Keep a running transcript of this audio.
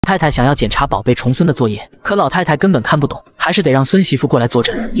太太想要检查宝贝重孙的作业，可老太太根本看不懂，还是得让孙媳妇过来坐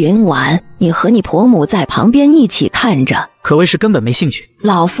诊。云婉，你和你婆母在旁边一起看着，可谓是根本没兴趣。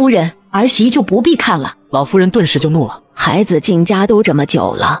老夫人，儿媳就不必看了。老夫人顿时就怒了，孩子进家都这么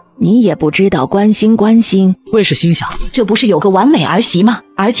久了，你也不知道关心关心。魏氏心想，这不是有个完美儿媳吗？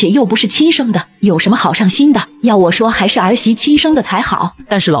而且又不是亲生的，有什么好上心的？要我说，还是儿媳亲生的才好。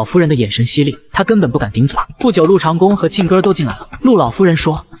但是老夫人的眼神犀利，她根本不敢顶嘴。不久，陆长公和庆哥都进来了。陆老夫人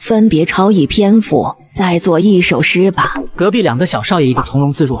说，分别抄一篇赋，再做一首诗吧。隔壁2个小少爷，一个从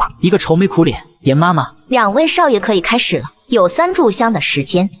容自若，一个愁眉苦脸。严妈妈，2位少爷可以开始了，有3炷香的时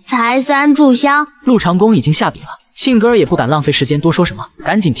间。才3炷香？陆长公已经下笔了，庆哥也不敢浪费时间多说什么，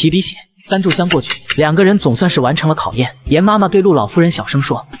赶紧提笔写。3炷香过去，2个人总算是完成了考验。严妈妈对陆老夫人小声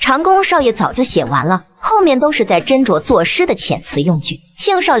说，长公少爷早就写完了，后面都是在斟酌作诗的遣词用句。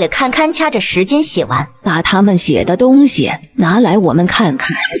庆少爷堪掐着时间写完，把他们写的东西拿来我们看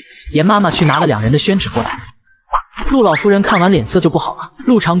看。严妈妈去拿了2人的宣纸过来。陆老夫人看完脸色就不好了，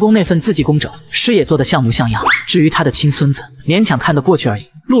陆长公那份字迹工整，诗也做得像模像样，至于他的亲孙子，勉强看得过去而已。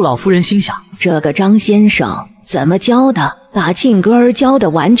陆老夫人心想，这个张先生怎么教的？把庆哥儿教的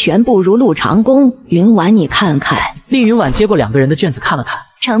完全不如陆长公。云婉，你看看。令云婉接过2个人的卷子看了看，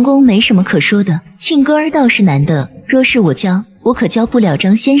长公没什么可说的，庆哥儿倒是难得，若是我教，我可教不了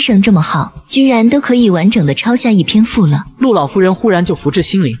张先生这么好，居然都可以完整的抄下一篇赋了。陆老夫人忽然就福至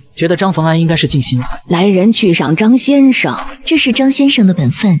心灵，觉得张逢安应该是尽心了。来人去赏张先生，这是张先生的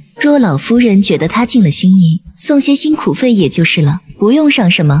本分，若老夫人觉得他尽了心意，送些辛苦费也就是了，不用赏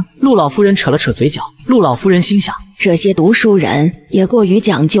什么。陆老夫人扯了扯嘴角，陆老夫人心想，这些读书人也过于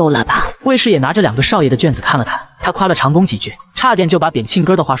讲究了吧。卫士也拿着2个少爷的卷子看了看，他夸了长公几句，差点就把贬庆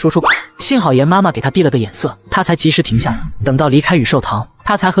哥的话说出口，幸好严妈妈给他递了个眼色，他才及时停下来。等到离开羽寿堂，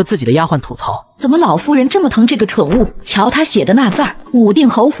他才和自己的丫鬟吐槽，怎么老夫人这么疼这个蠢物？瞧他写的那字儿，武定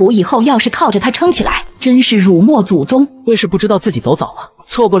侯府以后要是靠着他撑起来，真是辱没祖宗。卫士不知道自己走早了，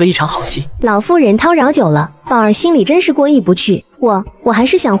错过了一场好戏。老夫人叨扰久了，宝儿心里真是过意不去。我还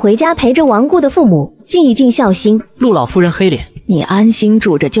是想回家陪着亡故的父母，尽一尽孝心。陆老夫人黑脸，你安心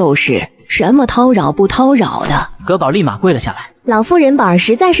住着就是，什么叨扰不叨扰的。葛宝立马跪了下来。老夫人，宝儿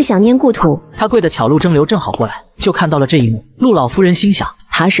实在是想念故土。他跪的巧，陆征流正好过来，就看到了这一幕。陆老夫人心想，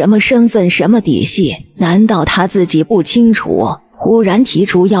他什么身份什么底细，难道他自己不清楚？忽然提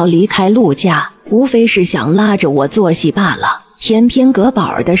出要离开陆家，无非是想拉着我做戏罢了。偏偏葛宝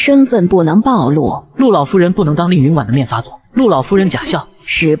儿的身份不能暴露，陆老夫人不能当令云婉的面发作。陆老夫人假笑，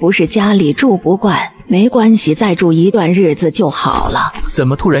是不是家里住不惯？没关系，再住一段日子就好了。怎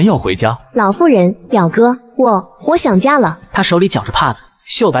么突然要回家？老夫人，表哥，我想家了。他手里绞着帕子，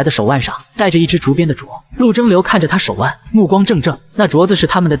秀白的手腕上戴着一只竹编的镯。陆征流看着他手腕，目光怔怔，那镯子是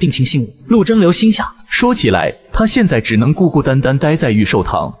他们的定情信物。陆征流心想，说起来，他现在只能孤孤单单待在御寿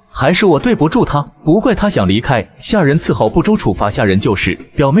堂，还是我对不住他，不怪他想离开，下人伺候不周，处罚下人就是。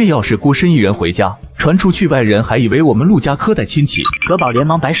表妹要是孤身一人回家，传出去外人还以为我们陆家苛待亲戚。葛宝连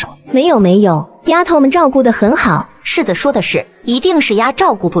忙摆手，没有，丫头们照顾得很好。世子说的是，一定是丫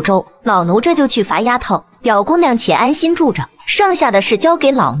照顾不周，老奴这就去罚丫头。表姑娘且安心住着，剩下的事交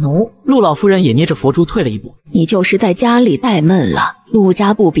给老奴。陆老夫人也捏着佛珠退了一步，你就是在家里怠闷了，陆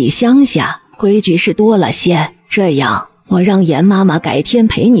家不比乡下，规矩是多了些。这样，我让严妈妈改天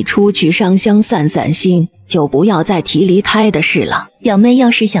陪你出去上香散散心，就不要再提离开的事了。表妹要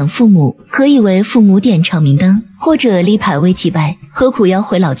是想父母，可以为父母点长明灯，或者立牌位祭拜，何苦要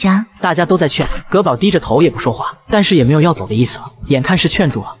回老家？大家都在劝，葛宝低着头也不说话，但是也没有要走的意思了，眼看是劝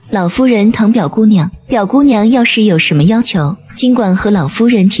住了。老夫人疼表姑娘，表姑娘要是有什么要求，尽管和老夫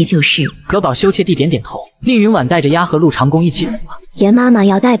人提就是。葛宝羞怯地点点头。令云婉带着丫和陆长公一起走了。严妈妈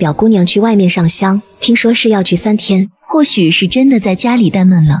要带表姑娘去外面上香，听说是要去3天。或许是真的在家里怠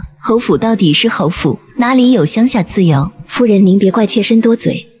闷了，侯府到底是侯府，哪里有乡下自由？夫人您别怪妾身多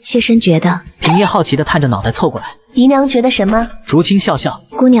嘴，妾身觉得。平叶好奇地探着脑袋凑过来。姨娘觉得什么？竹青笑笑，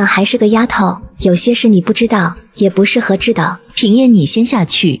姑娘还是个丫头，有些事你不知道，也不适合知道。平叶你先下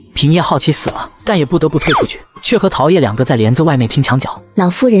去。平叶好奇死了，但也不得不退出去，却和陶叶2个在帘子外面听墙角。老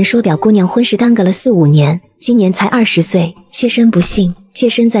夫人说表姑娘婚事耽搁了4、5年，今年才20岁，妾身不信。妾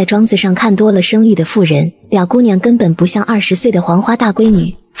身在庄子上看多了生育的妇人，表姑娘根本不像20岁的黄花大闺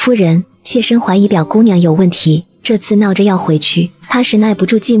女。夫人，妾身怀疑表姑娘有问题，这次闹着要回去，她是耐不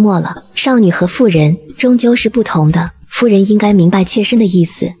住寂寞了。少女和妇人终究是不同的，夫人应该明白妾身的意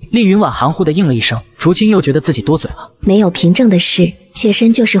思。令云婉含糊地应了一声，竹青又觉得自己多嘴了。没有凭证的事，妾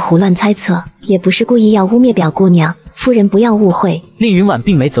身就是胡乱猜测，也不是故意要污蔑表姑娘，夫人不要误会。令云婉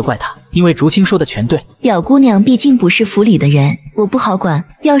并没责怪她，因为竹青说的全对。表姑娘毕竟不是府里的人，我不好管，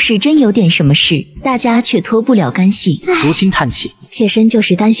要是真有点什么事，大家却脱不了干系。竹青叹气，妾身就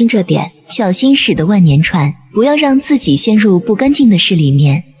是担心这点。小心驶得万年船，不要让自己陷入不干净的事里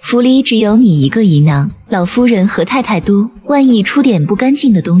面。府里只有你一个姨娘，老夫人和太太都，万一出点不干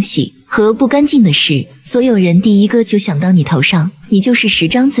净的东西和不干净的事，所有人第一个就想到你头上，你就是10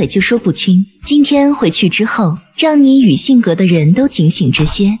张嘴就说不清。今天回去之后，让你与性格的人都警醒这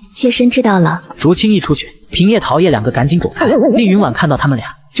些。妾身知道了。竹青一出去，平叶桃叶两个赶紧躲开。令云婉看到他们俩，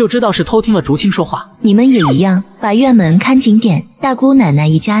就知道是偷听了竹青说话。你们也一样，把院门看紧点。大姑奶奶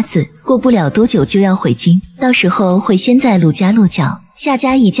一家子过不了多久就要回京，到时候会先在陆家落脚。夏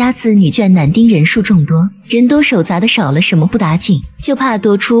家一家子女眷男丁人数众多，人多手杂的少了什么不打紧，就怕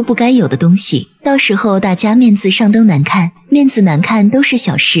多出不该有的东西，到时候大家面子上都难看。面子难看都是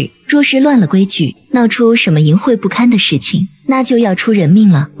小事，若是乱了规矩，闹出什么淫秽不堪的事情，那就要出人命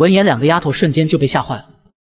了。闻言，两个丫头瞬间就被吓坏了。